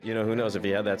You know, who knows, if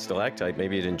you had that stalactite,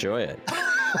 maybe you'd enjoy it.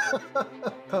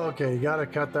 Okay, you gotta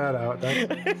cut that out.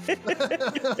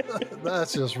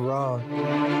 That's just wrong.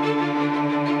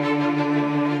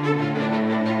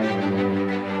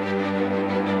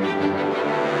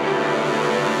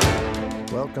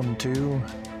 Welcome to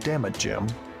Damn It, Jim,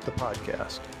 the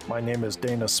podcast. My name is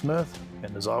Dana Smith,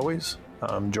 and as always,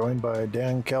 I'm joined by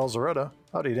Dan Calzaretta.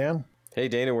 Howdy, Dan. Hey,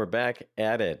 Dana, we're back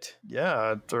at it.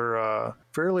 Yeah, after a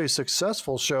fairly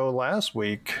successful show last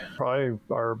week, probably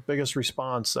our biggest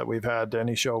response that we've had to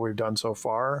any show we've done so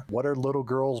far. What Are Little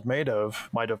Girls Made Of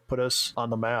might have put us on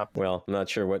the map. Well, I'm not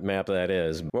sure what map that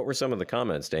is. What were some of the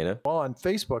comments, Dana? Well, on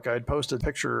Facebook, I had posted a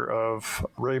picture of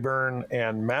Rayburn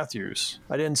and Matthews.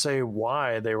 I didn't say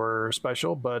why they were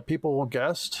special, but people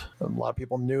guessed. A lot of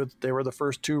people knew that they were the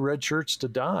first two red shirts to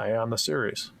die on the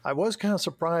series. I was kind of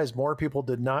surprised more people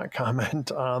did not comment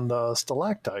on the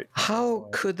stalactite. How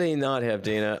could they not have,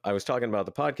 Dana? I was talking about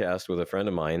the podcast with a friend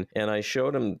of mine, and I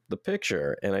showed him the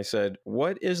picture, and I said,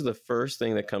 what is the first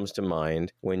thing that comes to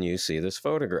mind when you see this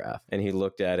photograph? And he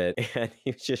looked at it, and he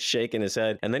was just shaking his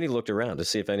head, and then he looked around to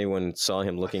see if anyone saw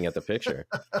him looking at the picture.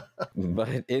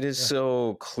 But it is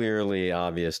so clearly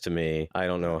obvious to me. I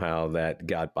don't know how that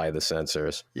got by the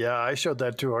censors. Yeah, I showed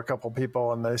that to a couple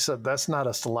people, and they said, that's not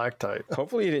a stalactite.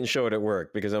 Hopefully you didn't show it at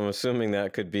work, because I'm assuming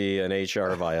that could be an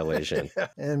HR violation. Yeah.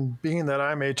 And being that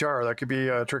I'm HR, that could be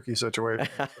a tricky situation.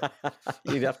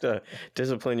 You'd have to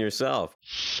discipline yourself.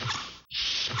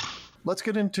 Let's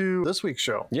get into this week's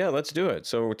show. Yeah, let's do it.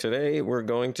 So today we're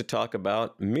going to talk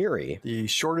about Miri. The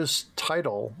shortest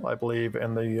title, I believe,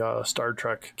 in the Star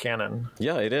Trek canon.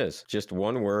 Yeah, it is. Just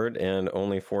one word and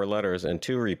only 4 letters and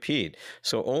 2 repeat.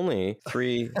 So only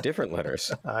 3 different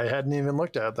letters. I hadn't even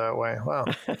looked at it that way. Wow.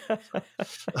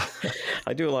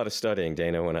 I do a lot of studying,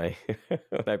 Dana, when I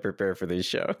prepare for these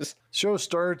shows. Show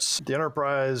starts. The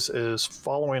Enterprise is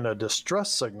following a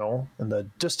distress signal in the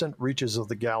distant reaches of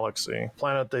the galaxy. The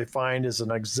planet they find is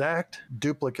an exact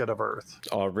duplicate of Earth.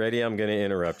 Already I'm going to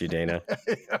interrupt you, Dana.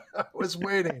 I was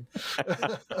waiting.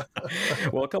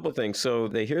 Well, a couple of things. So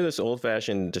they hear this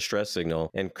old-fashioned distress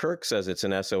signal, and Kirk says it's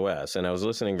an SOS, and I was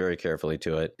listening very carefully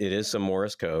to it. It is some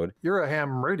Morse code. You're a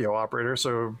ham radio operator,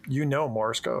 so you know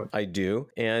Morse code. I do,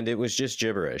 and it was just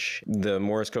gibberish. The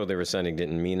Morse code they were sending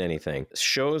didn't mean anything.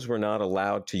 Shows were not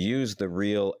allowed to use the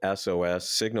real SOS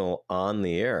signal on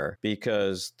the air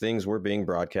because things were being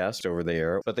broadcast over the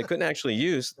air, but they couldn't actually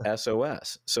use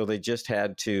SOS. So they just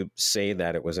had to say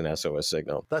that it was an SOS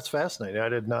signal. That's fascinating. I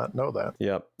did not know that.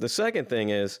 Yep. The second thing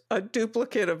is a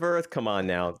duplicate of Earth. Come on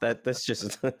now. That's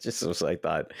just what I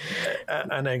thought.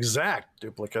 An exact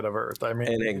duplicate of Earth. I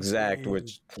mean, an exact,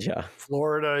 which, yeah.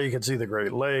 Florida, you can see the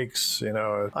Great Lakes, you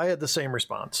know. I had the same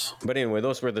response. But anyway,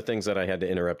 those were the things that I had to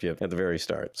interrupt you at the very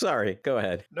start. Sorry. Go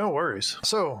ahead. No worries.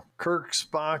 So Kirk,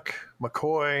 Spock,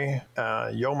 McCoy,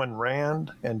 Yeoman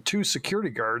Rand, and 2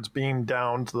 security guards beam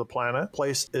down to the planet.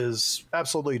 Place is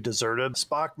absolutely deserted.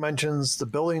 Spock mentions the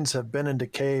buildings have been in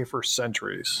decay for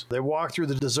centuries. They walk through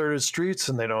the deserted streets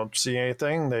and they don't see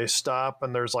anything. They stop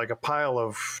and there's like a pile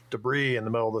of debris in the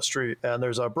middle of the street. And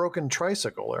there's a broken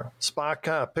tricycle there. Spock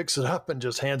kind of picks it up and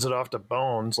just hands it off to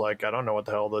Bones like, I don't know what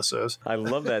the hell this is. I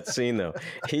love that scene though.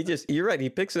 You're right, he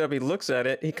picks it up, he looks at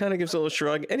it, he kind of gives a little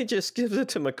shrug, and he just gives it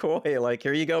to McCoy like,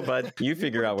 here you go, bud. You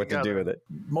figure out what to do with it.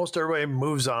 Most everybody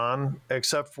moves on,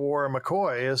 except for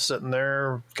McCoy is sitting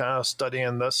there kind of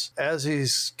studying this. As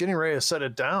he's getting ready to set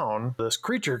it down, this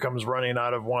creature comes running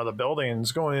out of one of the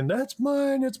buildings going, that's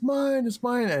mine, it's mine, it's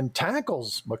mine, and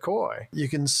tackles McCoy. You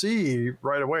can see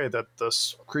right away that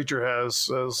this creature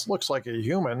looks like a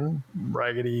human,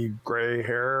 raggedy gray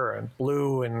hair and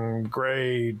blue and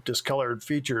gray discolored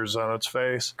features on its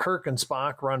face. Kirk and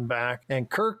Spock run back, and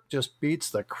Kirk just beats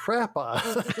the crap out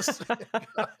of this guy.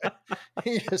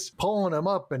 He's just pulling him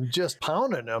up and just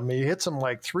pounding him. He hits him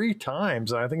like 3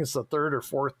 times, and I think it's the 3rd or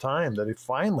 4th time that he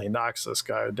finally knocks this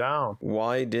guy down.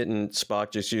 Why didn't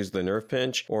Spock just use the nerve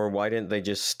pinch, or why didn't they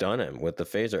just stun him with the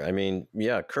phaser? I mean,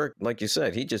 yeah, Kirk, like you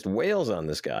said, he just wails on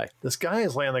this guy. This guy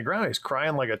is laying on the ground. He's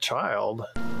crying like a child.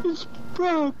 It's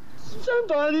broke.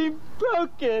 Somebody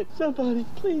broke it. Somebody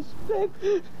please fix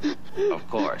it. Of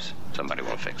course, somebody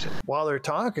will fix it. While they're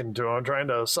talking to him, trying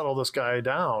to settle this guy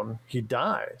down, he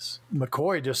dies.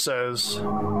 McCoy just says,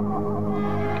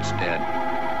 It's dead.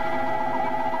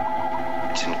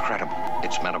 It's incredible.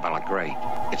 It's metabolic rate.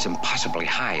 It's impossibly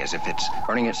high, as if it's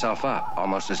burning itself up,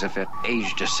 almost as if it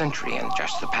aged a century in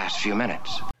just the past few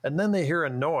minutes. And then they hear a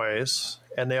noise,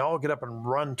 and they all get up and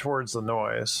run towards the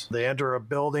noise. They enter a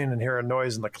building and hear a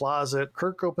noise in the closet.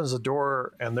 Kirk opens the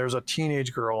door, and there's a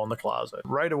teenage girl in the closet.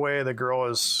 Right away, the girl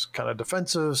is kind of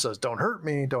defensive, says, don't hurt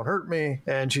me, don't hurt me.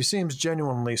 And she seems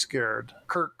genuinely scared.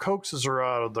 Kirk coaxes her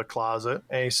out of the closet,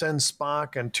 and he sends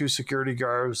Spock and 2 security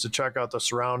guards to check out the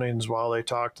surroundings while they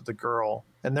talk to the girl.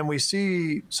 And then we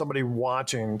see somebody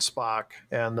watching Spock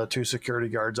and the 2 security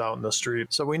guards out in the street.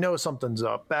 So we know something's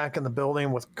up. Back in the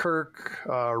building with Kirk,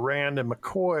 Rand, and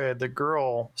McCoy, the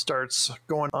girl starts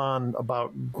going on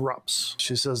about Grups.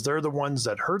 She says they're the ones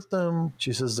that hurt them.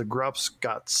 She says the Grups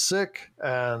got sick,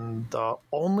 and the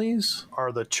onlys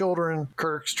are the children.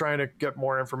 Kirk's trying to get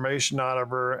more information out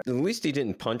of her. At least he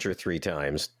didn't punch her 3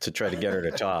 times to try to get her to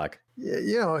talk.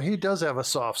 You know, he does have a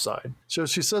soft side. So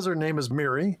she says her name is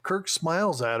Miri. Kirk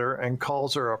smiles at her and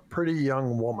calls her a pretty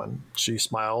young woman. She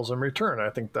smiles in return. I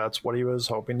think that's what he was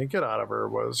hoping to get out of her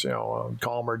was,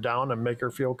 calm her down and make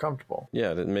her feel comfortable.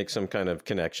 Yeah, to make some kind of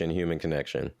connection, human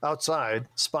connection. Outside,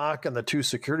 Spock and the 2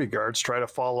 security guards try to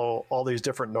follow all these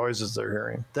different noises they're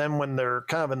hearing. Then when they're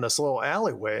kind of in this little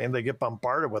alleyway and they get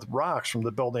bombarded with rocks from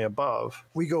the building above,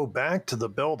 we go back to the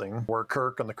building where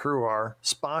Kirk and the crew are.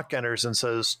 Spock enters and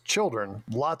says, children,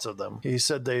 lots of them. He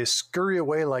said they scurry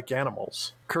away like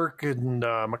animals. Kirk and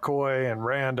McCoy and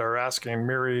Rand are asking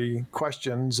Miri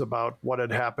questions about what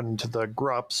had happened to the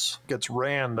Grups. Gets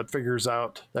Rand that figures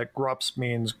out that Grups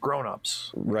means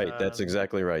grown-ups. Right, that's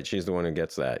exactly right. She's the one who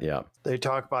gets that, yeah. They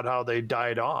talk about how they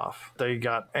died off. They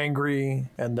got angry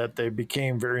and that they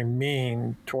became very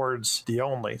mean towards the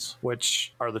onlys,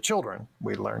 which are the children,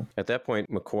 we learn. At that point,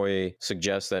 McCoy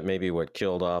suggests that maybe what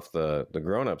killed off the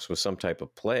grown-ups was some type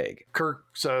of plague. Kirk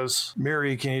says,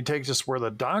 Miri, can you take us where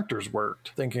the doctors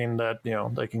worked? Thinking that,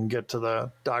 they can get to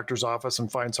the doctor's office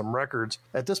and find some records.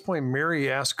 At this point,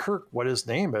 Miri asks Kirk what his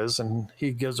name is, and he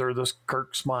gives her this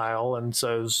Kirk smile and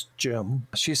says, Jim.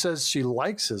 She says she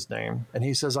likes his name, and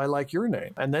he says, I like your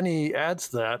name. And then he adds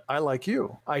that, I like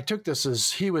you. I took this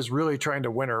as he was really trying to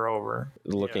win her over.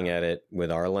 Looking at it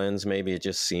with our lens, maybe it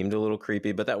just seemed a little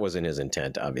creepy, but that wasn't his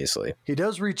intent, obviously. He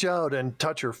does reach out and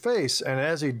touch her face, and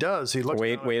as he does, he looks...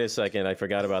 Wait a second. I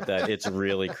forgot about that. It's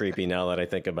really creepy now that I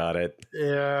think about it.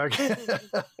 Yeah.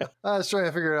 I was trying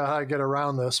to figure out how to get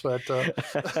around this, but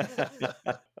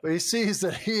he sees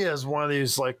that he has one of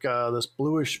these, this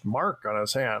bluish mark on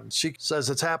his hand. She says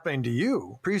it's happening to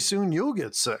you. Pretty soon you'll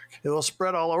get sick. It will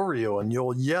spread all over you, and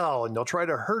you'll yell, and you'll try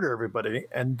to hurt everybody,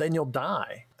 and then you'll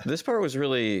die. This part was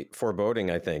really foreboding,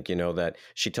 I think, that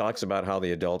she talks about how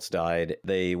the adults died.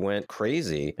 They went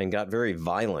crazy and got very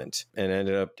violent and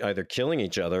ended up either killing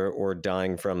each other or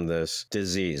dying from this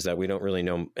disease that we don't really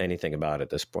know anything about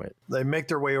at this point. They make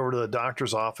their way over to the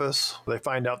doctor's office. They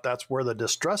find out that's where the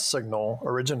distress signal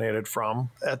originated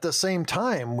from. At the same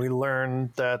time, we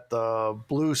learn that the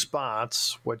blue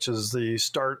spots, which is the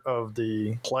start of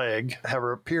the plague, have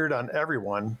appeared on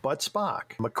everyone but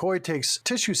Spock. McCoy takes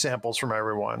tissue samples from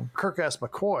everyone. Kirk asks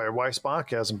McCoy why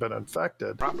Spock hasn't been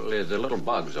infected. Probably the little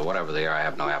bugs or whatever they are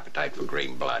have no appetite for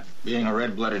green blood. Being a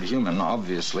red-blooded human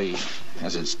obviously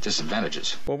has its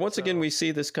disadvantages. Well, once again, we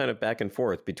see this kind of back and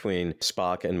forth between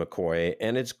Spock and McCoy,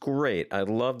 and it's great. I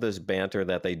love this banter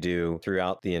that they do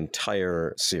throughout the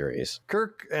entire series.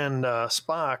 Kirk and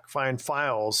Spock find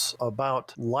files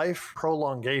about life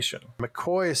prolongation.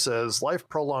 McCoy says life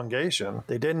prolongation,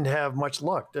 they didn't have much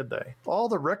luck, did they? All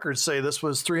the records say this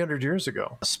was 300 years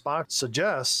ago. Spock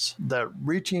suggests that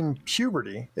reaching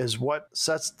puberty is what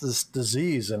sets this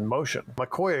disease in motion.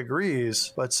 McCoy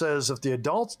agrees, but says if the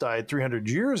adults died 300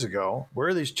 years ago, where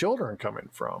are these children coming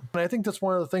from? And I think that's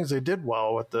one of the things they did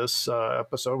well with this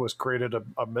episode was created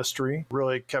a mystery,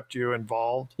 really kept you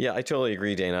involved. Yeah, I totally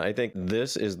agree, Dana. I think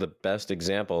this is the best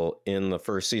example in the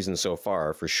first season so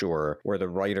far, for sure, where the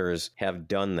writers have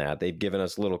done that. They've given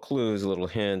us little clues, little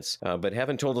hints, but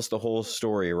haven't told us the whole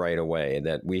story right away,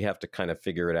 that we have to kind of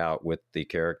figure it out with the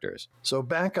characters. So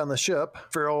back on the ship,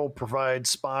 Farrell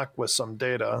provides Spock with some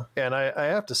data, and I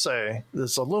have to say,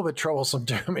 it's a little bit troublesome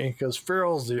to me because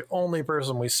Farrell's the only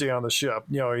person we see on the ship.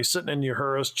 He's sitting in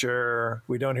Uhura's chair.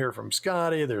 We don't hear from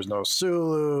Scotty. There's no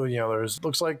Sulu.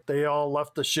 Looks like they all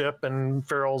left the ship and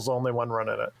Farrell's the only one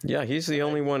running it. Yeah, he's the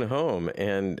only one home.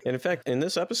 And in fact, in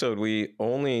this episode, we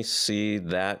only see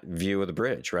that view of the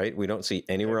bridge, right? We don't see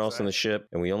anywhere else on the ship,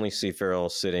 and we only see Farrell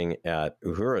sitting at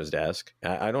Uhura's desk.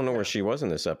 I don't know where she was in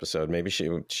this episode. Maybe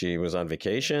she was on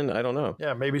vacation. I don't know.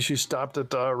 Yeah, maybe she stopped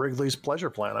at Wrigley's Pleasure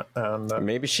Planet. And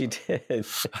maybe she did.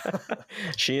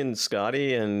 She and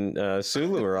Scotty and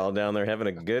Sulu are all down there having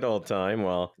a good old time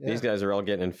while these guys are all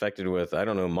getting infected with, I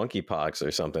don't know, monkeypox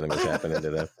or something that was happening to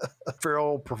them.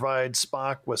 Farrell provides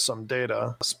Spock with some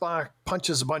data. Spock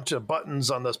punches a bunch of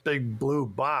buttons on this big blue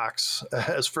box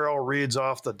as Farrell reads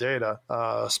off the data.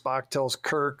 Spock tells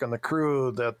Kirk and the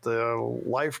crew that the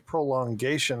life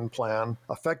prolongation plan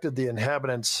affected the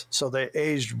inhabitants so they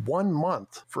aged 1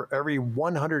 month for every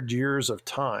 100 years of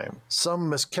time. Some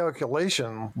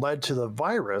miscalculation led to the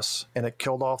virus and it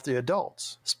killed off the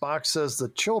adults. Spock says the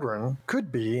children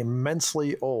could be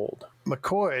immensely old.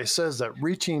 McCoy says that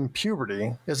reaching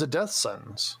puberty is a death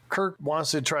sentence. Kirk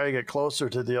wants to try to get closer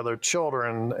to the other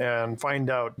children and find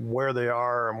out where they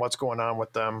are and what's going on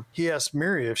with them. He asks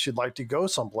Miri if she'd like to go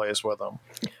someplace with him.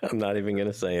 I'm not even going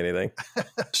to say anything.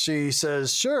 She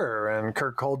says, sure, and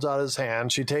Kirk holds out his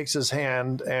hand. She takes his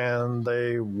hand, and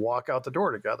they walk out the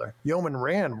door together. Yeoman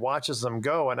Rand watches them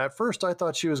go, and at first I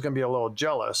thought she was going to be a little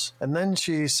jealous. And then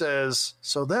she says,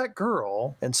 so that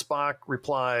girl, and Spock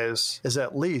replies, is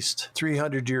at least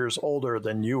 300 years older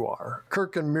than you are.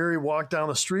 Kirk and Miri walk down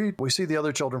the street. We see the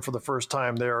other children for the first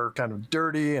time. They are kind of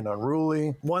dirty and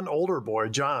unruly. One older boy,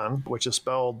 John, which is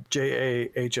spelled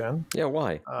Jahn. Yeah,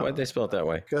 why? Why'd they spell it that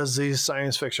way? Because these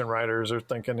science fiction writers are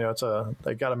thinking,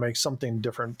 they got to make something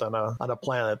different than on a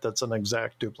planet that's an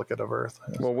exact duplicate of Earth.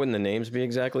 Well, wouldn't the names be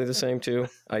exactly the same too?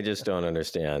 I just don't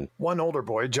understand. One older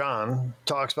boy, John,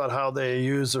 talks about how they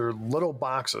use their little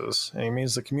boxes, and he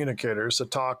means the communicators, to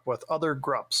talk with other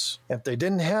grups. If they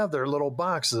didn't have their little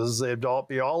boxes, they'd all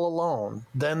be all alone.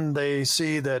 Then they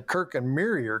see that Kirk and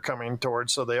Miri are coming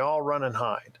towards, so they all run and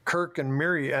hide. Kirk and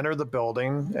Miri enter the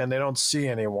building, and they don't see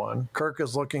anyone. Kirk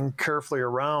is looking carefully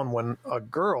around when a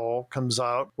girl comes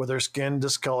out with her skin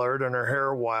discolored and her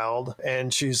hair wild,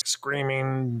 and she's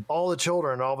screaming. All the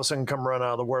children all of a sudden come run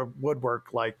out of the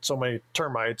woodwork like so many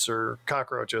termites or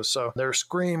cockroaches. So they're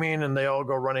screaming, and they all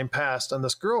go running past, and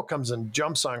this girl comes and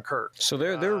jumps on Kirk. So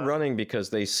they're running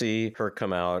because they see her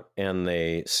come out and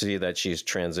they see that she's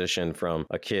transitioned from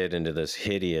a kid into this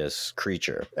hideous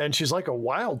creature. And she's like a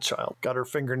wild child. Got her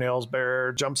fingernails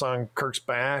bare, jumps on Kirk's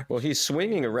back. Well, he's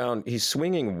swinging around. He's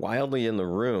swinging wildly in the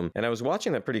room. And I was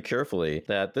watching that pretty carefully,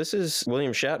 that this is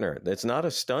William Shatner. It's not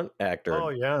a stunt actor. Oh,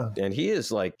 yeah. And he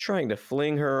is like trying to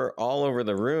fling her all over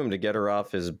the room to get her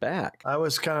off his back. I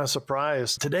was kind of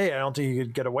surprised. Today, I don't think you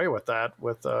could get away with that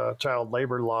with child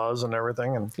labor laws and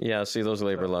everything. And yeah, see, those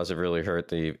labor laws have really hurt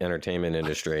the entertainment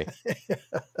industry.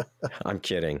 I'm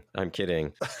kidding.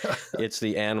 It's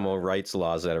the animal rights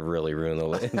laws that have really ruined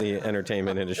the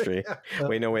entertainment industry.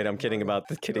 Wait, I'm kidding about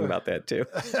that too.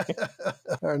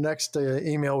 Our next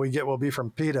email we get will be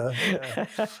from PETA.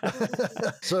 Yeah.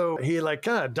 So he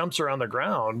kind of dumps her on the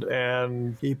ground,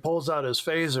 and he pulls out his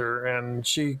phaser, and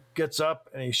she gets up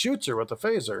and he shoots her with the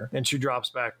phaser, and she drops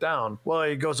back down. Well,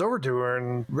 he goes over to her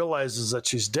and realizes that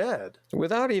she's dead.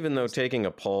 Without even taking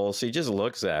a pulse, he just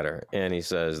looks at her and he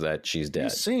says that she's dead.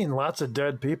 He's seen lots of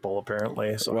dead people,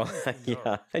 apparently. So. Well,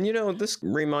 yeah. And this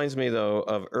reminds me, though,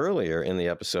 of earlier in the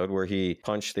episode where he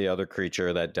punched the other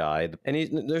creature that died,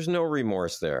 and there's no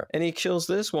remorse there. And he kills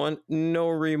this one, no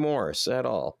remorse at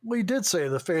all. Well, he did say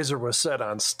the phaser was set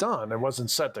on stun. It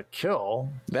wasn't set to kill.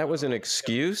 That was an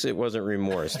excuse. It wasn't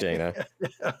remorse, Dana.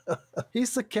 Yeah.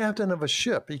 He's the captain of a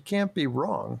ship. He can't be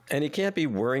wrong. And he can't be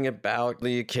worrying about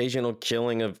the occasional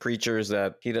killing of creatures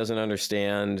that he doesn't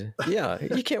understand. Yeah,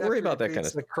 you can't worry about that kind of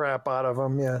stuff. The crap out of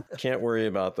him, yeah. Can't worry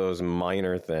about those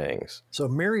minor things. So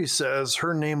Miri says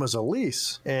her name was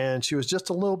Elise, and she was just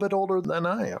a little bit older than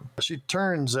I am. She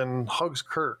turns and hugs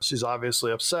Kirk. She's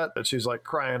obviously upset, but she's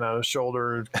crying on his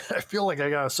shoulder. I feel like I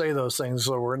gotta say those things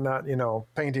so we're not,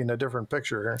 painting a different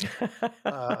picture here.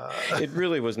 It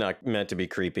really was not meant to be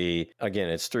creepy. Again,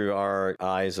 it's through our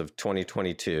eyes of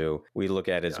 2022. We look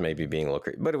at it as maybe being a little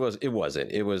creepy, but it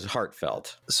wasn't. It was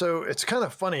heartfelt. So it's kind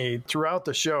of funny throughout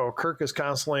the show. Kirk is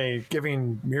constantly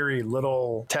giving Miri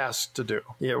little tasks to do.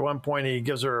 At one point, he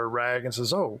gives her a rag and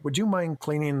says, "Oh, would you mind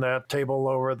cleaning that table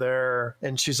over there?"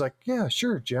 And she's like, "Yeah,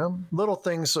 sure, Jim." Little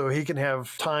things so he can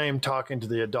have time talking to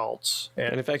the adults.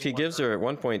 And in fact, he gives her at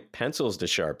one point pencils to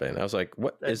sharpen. I was like,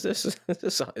 "What is this? Is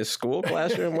this a school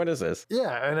classroom? What is this?"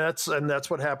 Yeah, and that's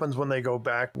what happens when they go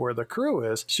back where the crew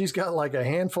is, she's got like a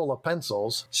handful of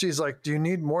pencils. She's like, do you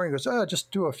need more? He goes,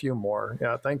 just do a few more.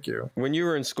 Yeah, thank you. When you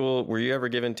were in school, were you ever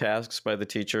given tasks by the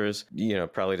teachers,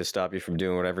 probably to stop you from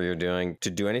doing whatever you're doing, to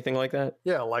do anything like that?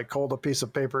 Yeah, like hold a piece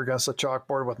of paper against the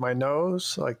chalkboard with my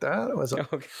nose, like that. Was it?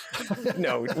 Okay.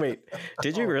 No, wait.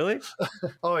 Did you really?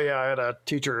 Oh, yeah. I had a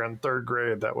teacher in third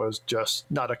grade that was just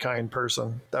not a kind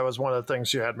person. That was one of the things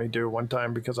she had me do one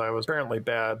time because I was apparently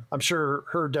bad. I'm sure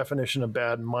her definition of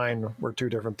bad and mine were two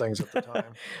different things at the time.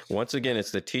 Once again,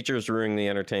 it's the teachers ruining the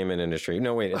entertainment industry.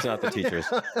 No, wait, it's not the teachers.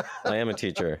 I am a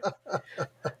teacher.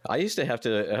 I used to have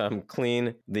to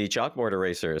clean the chalkboard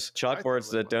erasers,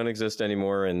 chalkboards that don't exist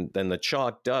anymore, and then the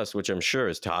chalk dust, which I'm sure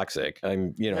is toxic.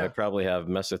 I probably have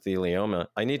mesothelioma.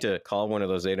 I need to call one of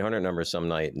those 800 numbers some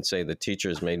night and say the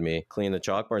teachers made me clean the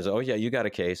chalkboards. Oh, yeah, you got a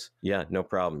case. Yeah, no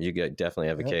problem. You definitely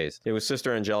have a case. It was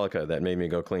Sister Angelica that made me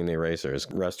go clean the erasers.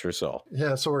 Rest her soul.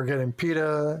 Yeah, so we're getting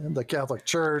PETA, the Catholic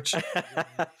Church.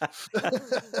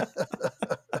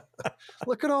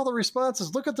 Look at all the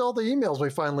responses. Look at all the emails we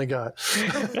finally got.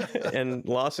 And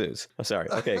lawsuits. Oh, sorry.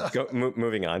 Okay,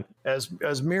 moving on.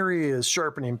 As Miri is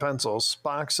sharpening pencils,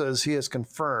 Spock says he has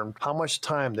confirmed how much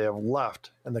time they have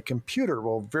left, and the computer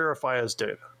will verify his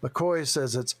data. McCoy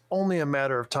says it's only a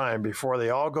matter of time before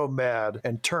they all go mad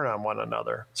and turn on one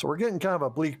another. So we're getting kind of a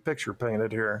bleak picture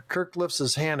painted here. Kirk lifts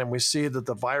his hand and we see that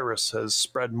the virus has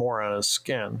spread more on his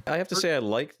skin. I have to say I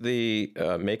liked the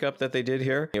makeup that they did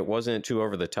here. It wasn't too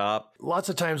over the top. Lots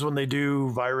of times when they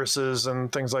do viruses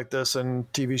and things like this in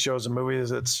TV shows and movies,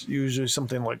 it's usually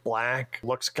something like black.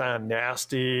 Looks kind of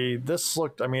nasty. This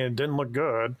looked, it didn't look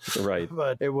good. Right.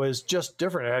 But it was just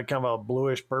different. It had kind of a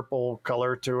bluish purple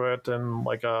color to it and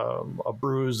like a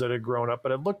bruise that had grown up,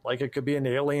 but it looked like it could be an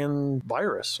alien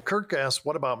virus. Kirk asks,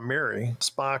 what about Miri?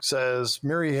 Spock says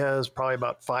Miri has probably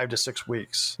about 5 to 6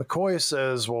 weeks. McCoy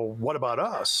says, well, what about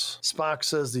us? Spock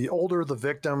says the older the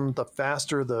victim, the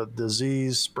faster the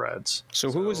disease spreads. So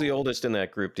who was the oldest in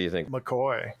that group, do you think?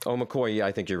 McCoy. Oh, McCoy. Yeah,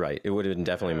 I think you're right. It would have been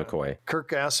definitely McCoy.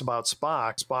 Kirk asks about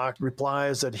Spock. Spock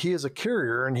replies that he is a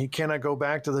carrier and he cannot go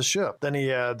back to the ship. Then he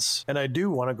adds, and I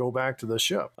do want to go back to the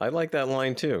ship. I like that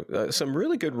line too. Some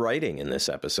really good writing in this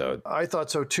episode. I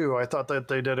thought so too. I thought that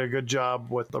they did a good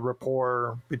job with the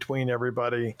rapport between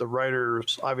everybody. The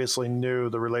writers obviously knew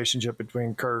the relationship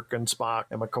between Kirk and Spock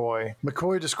and McCoy.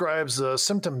 McCoy describes the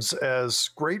symptoms as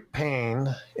great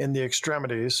pain in the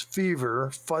extremities,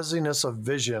 fever, fuzziness of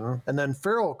vision, and then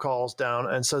Farrell calls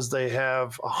down and says they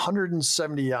have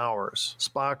 170 hours.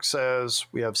 Spock says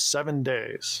we have 7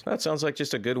 days. That sounds like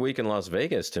just a good week in Las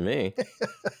Vegas to me.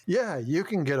 Yeah, you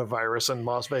can get a virus in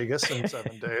Las Vegas in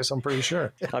 7 days, I'm pretty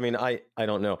sure. I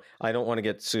don't know. I don't want to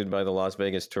get sued by the Las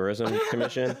Vegas Tourism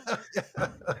Commission.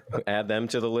 Add them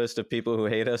to the list of people who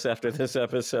hate us after this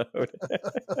episode.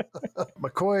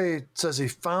 McCoy says he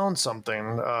found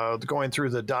something going through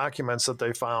the documents that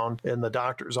they found in the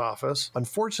doctor's office.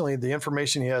 Unfortunately, the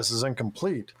information he has is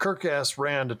incomplete. Kirk asks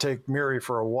Rand to take Miri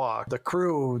for a walk. The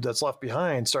crew that's left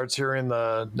behind starts hearing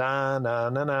the na, na,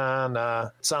 na, na, na.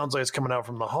 It sounds like it's coming out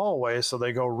from the hallway, so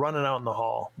they go running out in the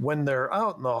hall. When they're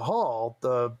out in the hall,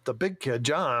 the big kid,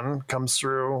 John, comes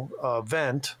through a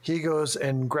vent. He goes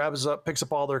and picks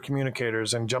up all their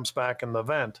communicators and jumps back in the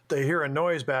vent. They hear a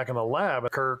noise back in the lab.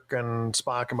 Kirk and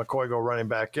Spock and McCoy go running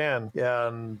back in,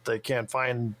 and they can't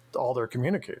find all their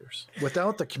communicators.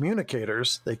 Without the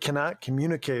communicators, they cannot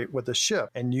communicate with the ship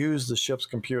and use the ship's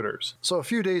computers. So a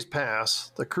few days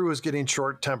pass. The crew is getting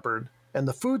short-tempered, and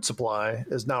the food supply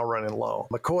is now running low.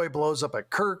 McCoy blows up at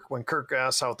Kirk when Kirk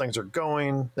asks how things are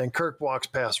going. Then Kirk walks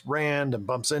past Rand and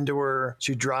bumps into her.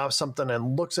 She drops something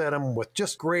and looks at him with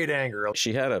just great anger.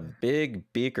 She had a big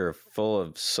beaker full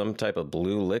of some type of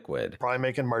blue liquid. Probably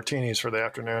making martinis for the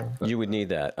afternoon. You would need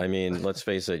that. Let's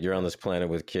face it, you're on this planet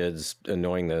with kids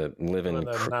annoying the living...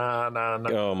 Nah.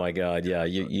 Oh my God, yeah.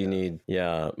 You need...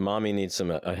 Yeah, mommy needs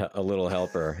a little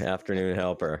helper, afternoon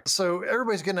helper. So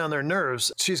everybody's getting on their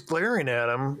nerves. She's glaring at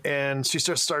him and she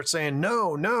just starts saying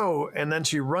no, and then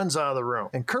she runs out of the room,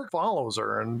 and Kirk follows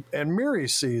her, and Miri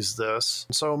sees this,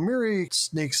 so Miri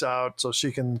sneaks out so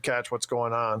she can catch what's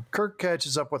going on. Kirk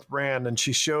catches up with Rand and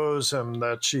she shows him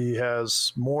that she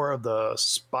has more of the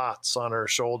spots on her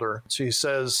shoulder. She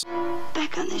says,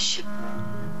 back on this ship,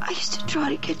 I used to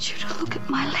try to get you to look at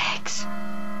my legs.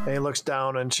 And he looks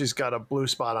down and she's got a blue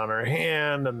spot on her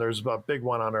hand and there's a big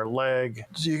one on her leg.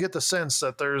 So you get the sense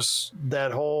that there's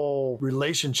that whole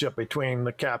relationship between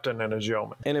the captain and his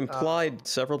yeoman. And implied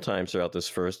several times throughout this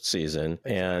first season.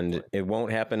 Exactly. And it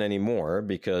won't happen anymore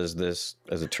because this,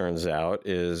 as it turns out,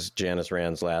 is Janice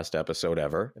Rand's last episode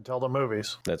ever. Until the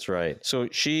movies. That's right. So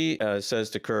she says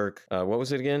to Kirk, what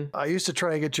was it again? I used to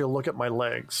try to get you to look at my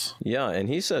legs. Yeah, and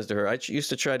he says to her, I used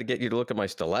to try to get you to look at my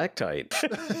stalactite.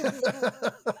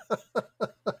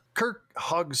 Kirk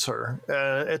hugs her.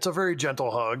 It's a very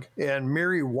gentle hug, and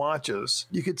Miri watches.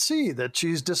 You could see that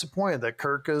she's disappointed that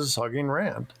Kirk is hugging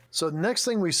Rand. So the next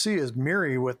thing we see is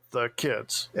Miri with the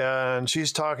kids, and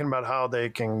she's talking about how they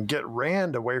can get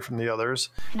Rand away from the others.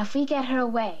 And if we get her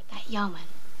away, that yeoman,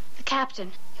 the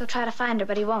captain, he'll try to find her,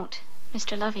 but he won't.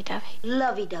 Mr. Lovey-Dovey.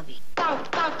 Lovey-Dovey.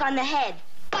 Bonk, bonk on the head.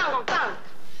 Bonk, bonk.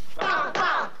 Bonk,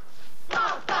 bonk.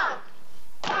 Bonk, bonk.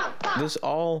 This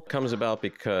all comes about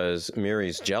because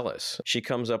Miri's jealous. She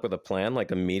comes up with a plan,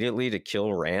 like immediately to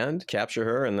kill Rand, capture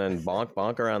her, and then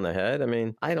bonk her on the head. I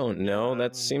mean, I don't know.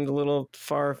 That seemed a little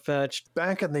far-fetched.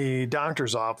 Back in the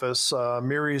doctor's office,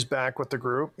 Miri's back with the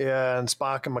group, and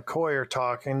Spock and McCoy are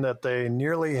talking that they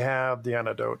nearly have the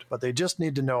antidote, but they just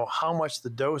need to know how much the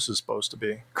dose is supposed to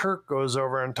be. Kirk goes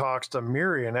over and talks to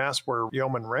Miri and asks where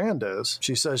Yeoman Rand is.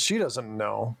 She says she doesn't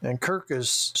know, and Kirk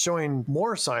is showing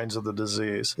more signs of the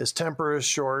disease. His temper is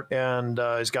short, and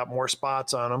he's got more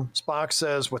spots on him. Spock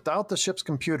says, without the ship's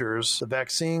computers, the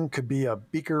vaccine could be a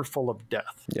beaker full of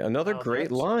death. Yeah, another great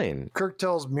line. Kirk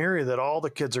tells Miri that all the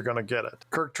kids are going to get it.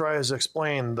 Kirk tries to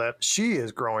explain that she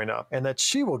is growing up and that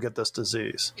she will get this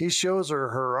disease. He shows her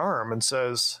her arm and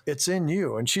says, it's in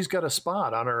you, and she's got a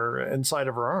spot on her inside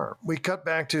of her arm. We cut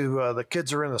back to the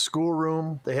kids are in the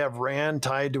schoolroom. They have Rand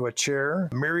tied to a chair.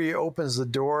 Miri opens the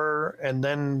door and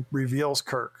then reveals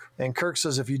Kirk. And Kirk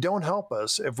says, if you don't help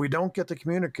us, if we don't get the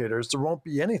communicators, there won't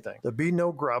be anything. There'll be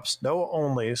no grups, no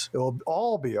onlys. It will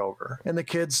all be over. And the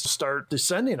kids start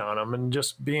descending on him and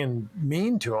just being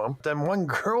mean to him. Then one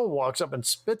girl walks up and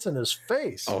spits in his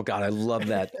face. Oh, God, I love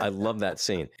that. I love that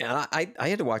scene. And I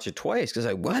had to watch it twice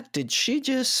because what? Did she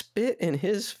just spit in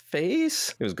his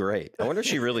face? It was great. I wonder if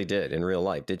she really did in real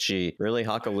life. Did she really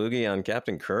hock a loogie on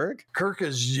Captain Kirk? Kirk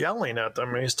is yelling at them.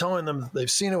 And he's telling them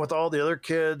they've seen it with all the other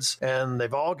kids and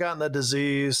they've all gotten the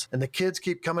disease. And the kids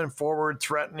keep coming forward,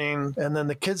 threatening. And then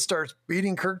the kid starts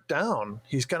beating Kirk down.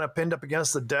 He's kind of pinned up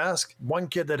against the desk. One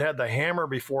kid that had the hammer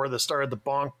before that started the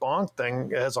bonk bonk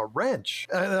thing has a wrench.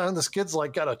 And this kid's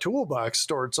like got a toolbox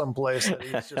stored someplace.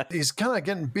 He's kind of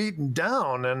getting beaten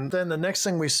down. And then the next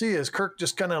thing we see is Kirk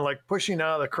just kind of like pushing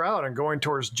out of the crowd and going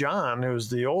towards John, who's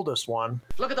the oldest one.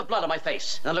 Look at the blood on my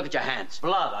face. Now look at your hands.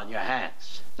 Blood on your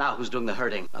hands. Now who's doing the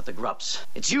hurting, not the grups?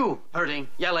 It's you hurting,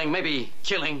 yelling, maybe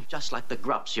killing, just like the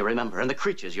grups you remember and the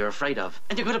creatures you're afraid of.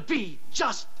 And you're going to be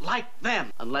just like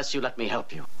them unless you let me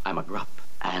help you. I'm a grup.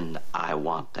 And I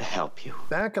want to help you.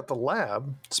 Back at the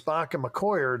lab, Spock and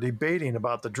McCoy are debating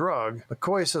about the drug.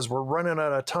 McCoy says we're running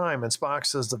out of time, and Spock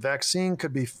says the vaccine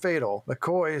could be fatal.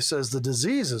 McCoy says the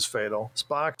disease is fatal.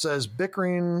 Spock says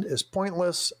bickering is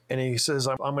pointless, and he says,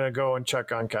 I'm going to go and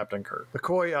check on Captain Kirk.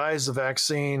 McCoy eyes the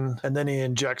vaccine, and then he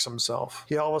injects himself.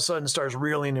 He all of a sudden starts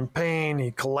reeling in pain.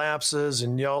 He collapses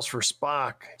and yells for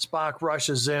Spock. Spock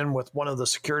rushes in with one of the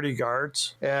security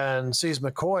guards and sees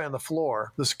McCoy on the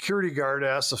floor. The security guard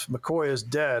asks if McCoy is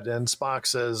dead, and Spock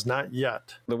says, not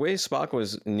yet. The way Spock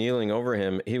was kneeling over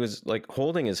him, he was like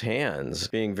holding his hands,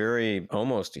 being very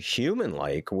almost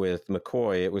human-like with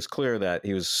McCoy. It was clear that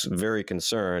he was very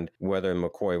concerned whether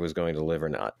McCoy was going to live or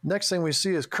not. Next thing we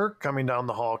see is Kirk coming down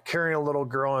the hall, carrying a little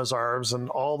girl in his arms, and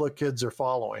all the kids are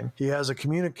following. He has a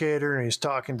communicator, and he's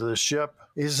talking to the ship.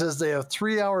 He says they have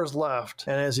 3 hours left,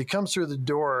 and as he comes through the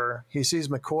door, he sees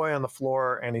McCoy on the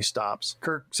floor, and he stops.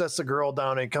 Kirk sets the girl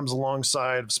down, and he comes alongside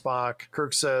Spock.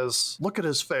 Kirk says, look at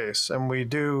his face, and we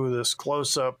do this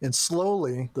close-up, and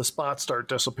slowly the spots start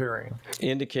disappearing.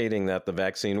 Indicating that the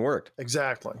vaccine worked.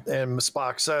 Exactly. And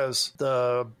Spock says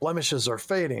the blemishes are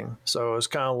fading, so it's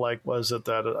kind of like, was it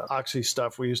that oxy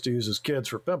stuff we used to use as kids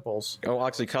for pimples? Oh,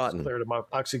 Oxycontin. Cleared them up.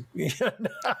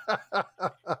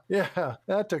 Yeah,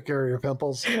 that took care of your pimples.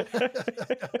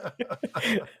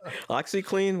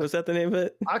 OxyClean, was that the name of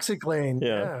it? OxyClean.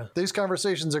 Yeah. These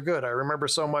conversations are good. I remember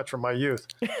so much from my youth.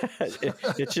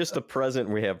 It's just the present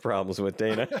we have problems with,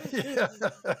 Dana. Yeah.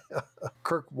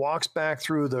 Kirk walks back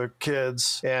through the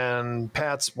kids and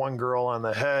pats one girl on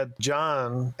the head.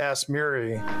 John asks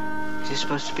Miri, is this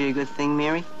supposed to be a good thing,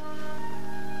 Miri?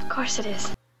 Of course it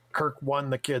is. Kirk won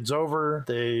the kids over.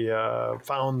 They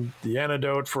found the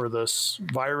antidote for this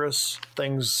virus.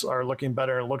 Things are looking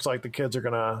better. It looks like the kids are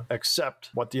going to accept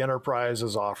what the Enterprise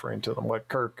is offering to them, what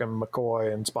Kirk and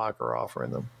McCoy and Spock are offering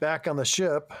them. Back on the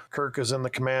ship, Kirk is in the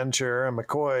command chair and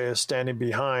McCoy is standing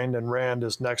behind and Rand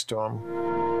is next to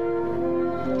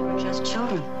him. Just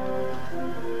children.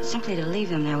 Simply to leave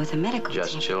them there with a medical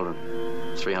Just team.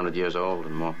 children. 300 years old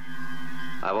and more.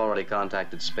 I've already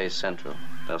contacted Space Central.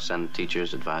 They'll send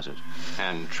teachers, advisors.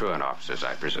 And truant officers,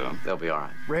 I presume. They'll be all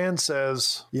right. Rand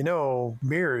says, you know,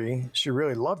 Miri, she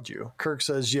really loved you. Kirk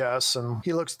says yes, and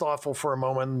he looks thoughtful for a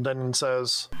moment, and then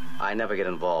says, I never get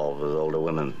involved with older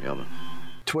women, Yeoman.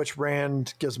 to which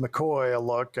Rand gives McCoy a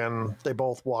look, and they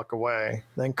both walk away.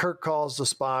 Then Kirk calls to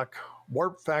Spock,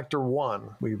 Warp Factor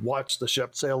 1. We watch the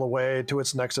ship sail away to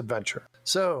its next adventure.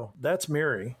 So, that's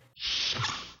Miri.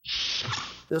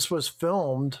 This was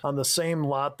filmed on the same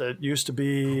lot that used to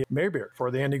be Mayberry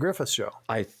for the Andy Griffith Show.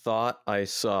 I thought I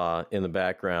saw in the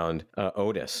background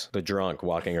Otis, the drunk,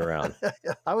 walking around.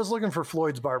 I was looking for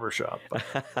Floyd's Barbershop.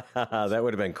 That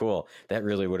would have been cool. That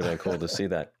really would have been cool to see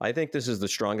that. I think this is the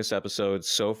strongest episode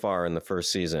so far in the first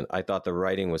season. I thought the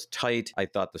writing was tight. I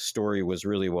thought the story was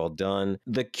really well done.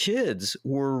 The kids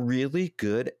were really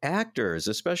good actors,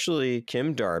 especially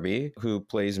Kim Darby, who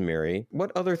plays Miri.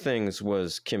 What other things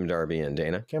was Kim Darby in,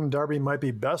 Dana? Kim Darby might be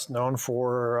best known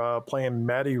for playing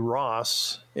Maddie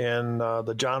Ross in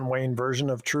the John Wayne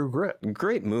version of True Grit.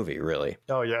 Great movie, really.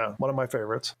 Oh, yeah. One of my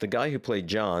favorites. The guy who played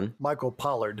John, Michael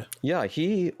Pollard. yeah,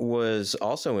 he was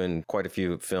also in quite a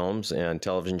few films and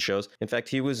television shows. In fact,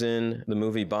 he was in the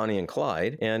movie Bonnie and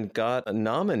Clyde and got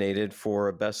nominated for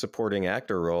a Best Supporting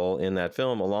Actor role in that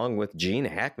film, along with Gene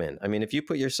Hackman. I mean, if you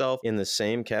put yourself in the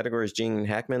same category as Gene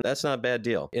Hackman, that's not a bad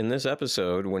deal. In this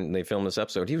episode, when they filmed this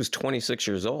episode, he was 26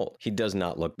 years old. He does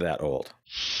not look that old.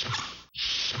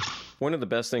 One of the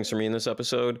best things for me in this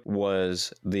episode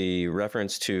was the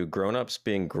reference to grown-ups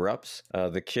being grups,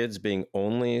 the kids being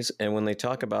onlys, and when they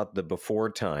talk about the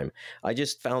before time, I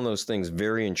just found those things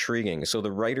very intriguing. So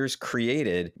the writers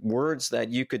created words that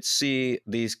you could see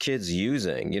these kids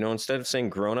using. You know, instead of saying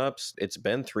grown-ups, it's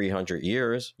been 300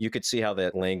 years, you could see how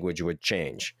that language would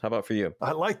change. How about for you?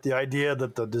 I like the idea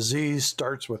that the disease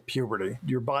starts with puberty.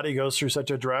 Your body goes through such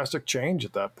a drastic change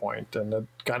at that point, and it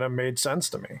kind of made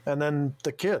sense to me. And then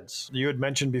the kids. You had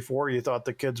mentioned before you thought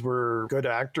the kids were good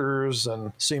actors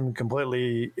and seemed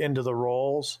completely into the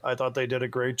roles. I thought they did a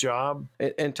great job.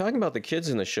 And talking about the kids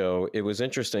in the show, it was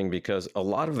interesting because a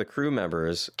lot of the crew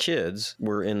members' kids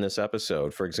were in this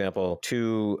episode. For example,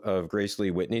 2 of Grace Lee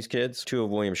Whitney's kids, 2 of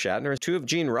William Shatner's, 2 of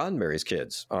Gene Roddenberry's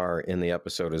kids are in the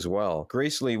episode as well.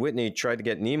 Grace Lee Whitney tried to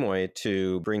get Nimoy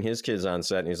to bring his kids on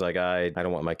set, and he's like, I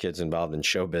don't want my kids involved in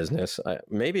show business.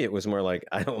 Maybe it was more like,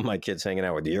 I don't want my kids hanging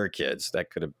out with your kids.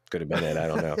 That could have been it. I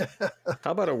don't know.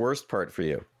 How about a worst part for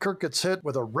you? Kirk gets hit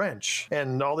with a wrench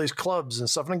and all these clubs and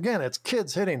stuff. And again, it's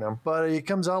kids hitting him, but he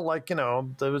comes out like, you know,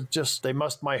 they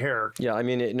mussed my hair. Yeah, I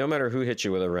mean, no matter who hits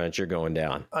you with a wrench, you're going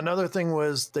down. Another thing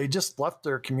was they just left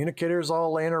their communicators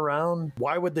all laying around.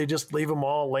 Why would they just leave them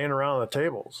all laying around on the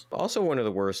tables? Also, one of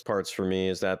the worst parts for me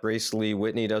is that Grace Lee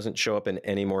Whitney doesn't show up in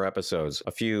any more episodes.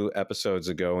 A few episodes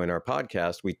ago in our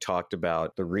podcast, we talked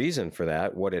about the reason for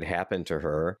that, what had happened to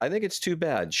her. I think it's too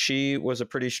bad. She was a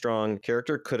pretty strong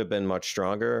character, could have been much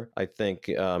stronger. I think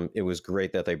it was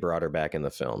great that they brought her back in the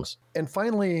films. And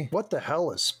finally, what the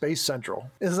hell is Space Central?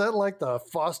 Is that like the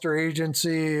foster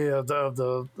agency of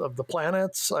the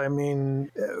planets? I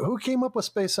mean, who came up with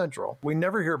Space Central? We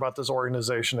never hear about this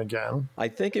organization again. I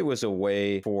think it was a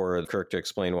way for Kirk to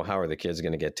explain, well, how are the kids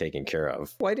going to get taken care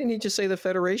of? Why didn't he just say the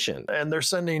Federation? And they're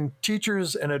sending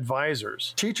teachers and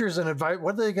advisors. Teachers and what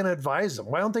are they going to advise them?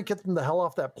 Why don't they get them the hell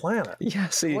off that planet? Yeah,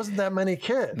 see, it wasn't that many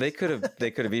kids. They could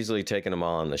have easily taken them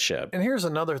all on the ship. And here's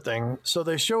another thing. So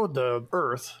they showed the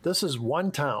Earth. This is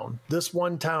one town. This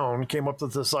one town came up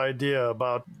with this idea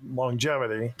about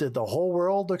longevity. Did the whole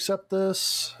world accept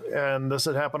this? And this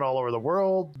had happened all over the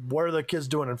world. What are the kids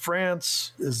doing in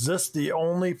France? Is this the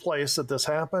only place that this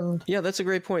happened? Yeah, that's a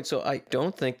great point. So I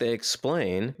don't think they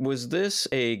explain. Was this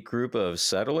a group of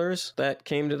settlers that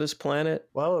came to this planet?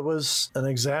 Well, it was an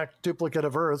exact duplicate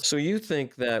of Earth. So you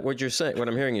think that what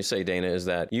I'm hearing you say, Dana, is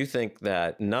that you think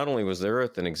that not only was the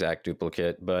Earth an exact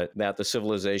duplicate, but that the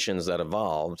civilizations that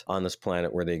evolved on this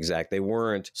planet were the exact. They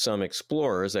weren't some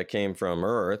explorers that came from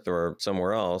Earth or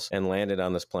somewhere else and landed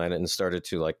on this planet and started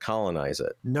to like colonize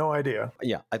it. No idea.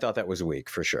 Yeah, I thought that was weak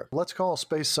for sure. Let's call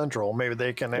Space Central. Maybe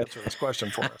they can answer this question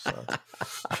for us.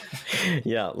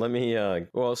 Yeah, let me,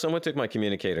 well, someone took my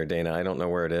communicator, Dana. I don't know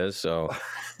where it is, so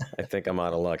I think I'm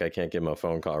out of luck. I can't give him a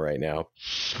phone call right now.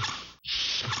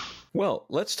 Well,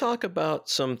 let's talk about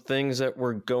some things that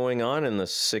were going on in the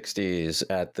 60s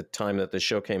at the time that the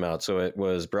show came out. So it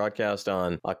was broadcast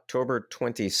on October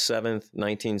 27th,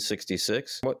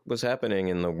 1966. What was happening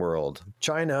in the world?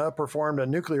 China performed a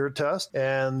nuclear test,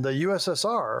 and the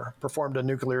USSR performed a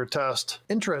nuclear test.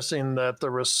 Interesting that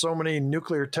there was so many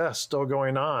nuclear tests still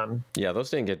going on. Yeah, those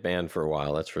didn't get banned for a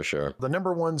while, that's for sure. The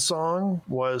number one song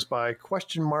was by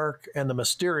Question Mark and the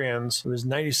Mysterians. It was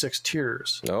 96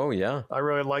 Tears. Oh, yeah. I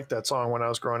really liked that song when I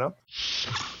was growing up.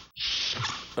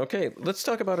 Okay, let's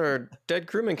talk about our dead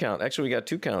crewman count. Actually, we got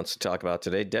 2 counts to talk about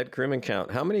today. Dead crewman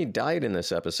count. How many died in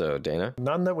this episode, Dana?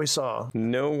 None that we saw.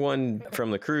 No one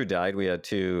from the crew died. We had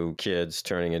 2 kids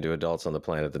turning into adults on the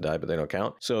planet that died, but they don't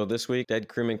count. So this week, dead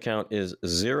crewman count is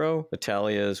 0.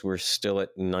 Italia's, we're still at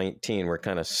 19. We're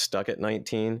kind of stuck at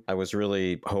 19. I was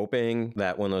really hoping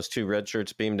that when those 2 red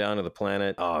shirts beamed down to the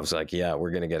planet, I was like, yeah,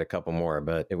 we're going to get a couple more,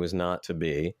 but it was not to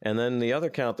be. And then the other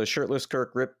count, the shirtless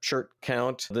Kirk ripped shirt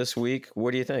count this week.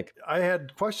 What do you think? I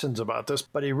had questions about this,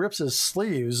 but he rips his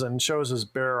sleeves and shows his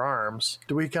bare arms.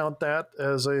 Do we count that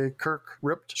as a Kirk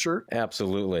ripped shirt?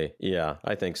 Absolutely. Yeah,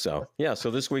 I think so. Yeah,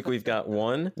 so this week we've got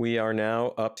 1. We are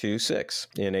now up to 6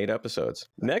 in 8 episodes.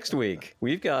 Next week,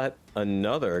 we've got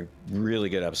another really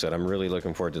good episode. I'm really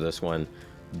looking forward to this one.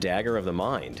 Dagger of the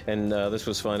Mind. And this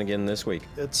was fun again this week.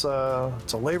 It's a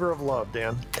labor of love,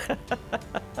 Dan.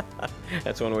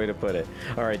 That's one way to put it.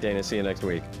 All right, Dana, see you next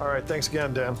week. All right, thanks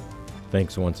again, Dan.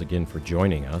 Thanks once again for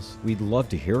joining us. We'd love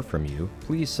to hear from you.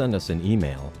 Please send us an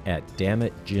email at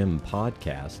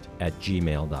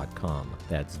dammitjimpodcast@gmail.com.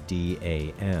 That's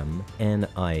DAMNIT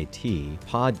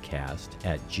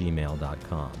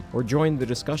podcast@gmail.com. Or join the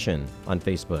discussion on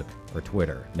Facebook or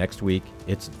Twitter. Next week,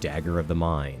 it's Dagger of the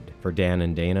Mind. For Dan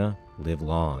and Dana, live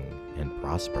long and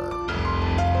prosper.